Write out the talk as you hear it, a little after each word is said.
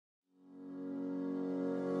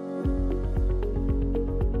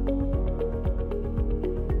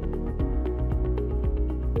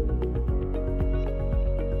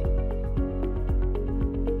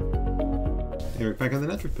Eric Bakker, the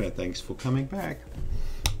naturopath. Thanks for coming back.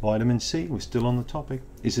 Vitamin C, we're still on the topic.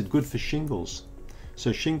 Is it good for shingles?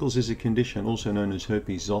 So shingles is a condition also known as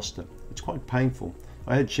herpes zoster. It's quite painful.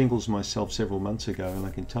 I had shingles myself several months ago, and I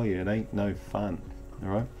can tell you it ain't no fun. All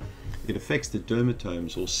right, it affects the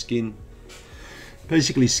dermatomes, or skin,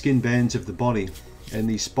 basically skin bands of the body, and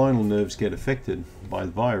the spinal nerves get affected by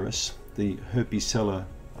the virus, the I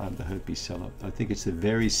think it's the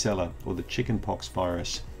varicella or the chickenpox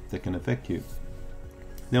virus that can affect you.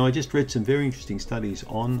 Now, I just read some very interesting studies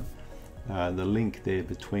on the link there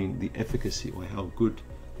between the efficacy, or how good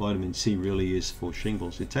vitamin C really is for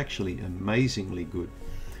shingles. It's actually amazingly good.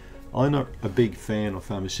 I'm not a big fan of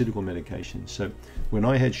pharmaceutical medication, so when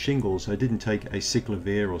I had shingles, I didn't take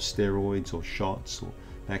acyclovir or steroids or shots or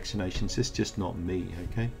vaccinations. It's just not me,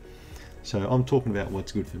 okay? So I'm talking about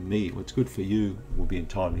what's good for me. What's good for you will be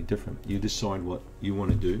entirely different. You decide what you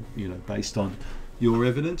want to do, you know, based on your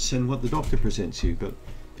evidence and what the doctor presents you. But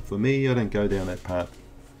for me, I don't go down that path.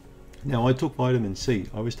 Now, I took vitamin C.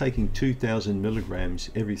 I was taking 2,000 milligrams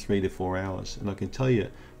every 3 to 4 hours, and I can tell you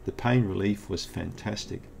the pain relief was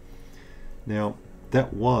fantastic. Now,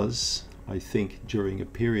 that was, I think, during a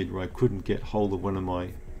period where I couldn't get hold of one of my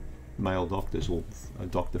male doctors or a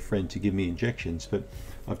doctor friend to give me injections, but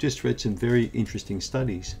I've just read some very interesting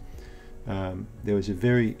studies. There was a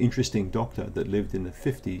very interesting doctor that lived in the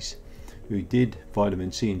 50s who did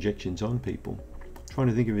vitamin C injections on people. I'm trying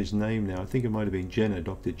to think of his name now. I think it might have been Jenner,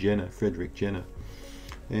 Dr. Jenner, Frederick Jenner.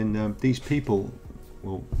 And these people,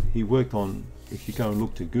 well, he worked on, if you go and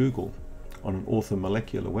look to Google on an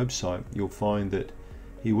orthomolecular website, you'll find that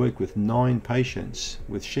he worked with 9 patients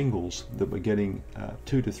with shingles that were getting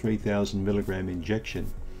 2,000 to 3,000 milligram injection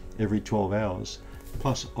every 12 hours,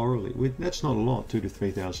 plus orally. That's not a lot, 2,000 to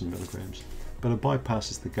 3,000 milligrams, but it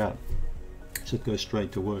bypasses the gut, so it goes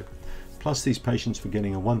straight to work. Plus, these patients were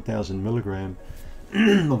getting a 1,000 milligram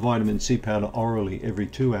of vitamin C powder orally every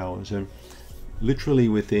 2 hours, and literally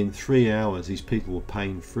within 3 hours, these people were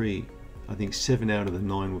pain-free. I think 7 out of the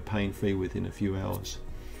 9 were pain-free within a few hours.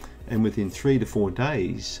 And within 3 to 4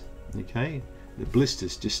 days, okay, the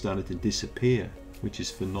blisters just started to disappear, which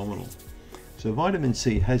is phenomenal. So vitamin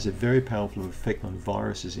C has a very powerful effect on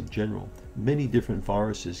viruses in general. Many different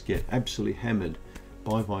viruses get absolutely hammered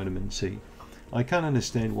by vitamin C. I can't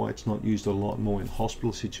understand why it's not used a lot more in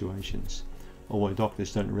hospital situations, or why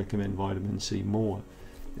doctors don't recommend vitamin C more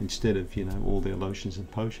instead of, you know, all their lotions and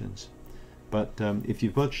potions. But if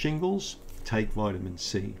you've got shingles, take vitamin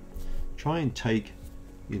C. Try and take,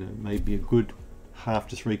 you know, maybe a good half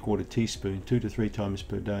to 3/4 teaspoon 2 to 3 times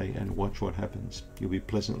per day, and watch what happens. You'll be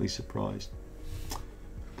pleasantly surprised.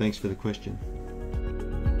 Thanks for the question.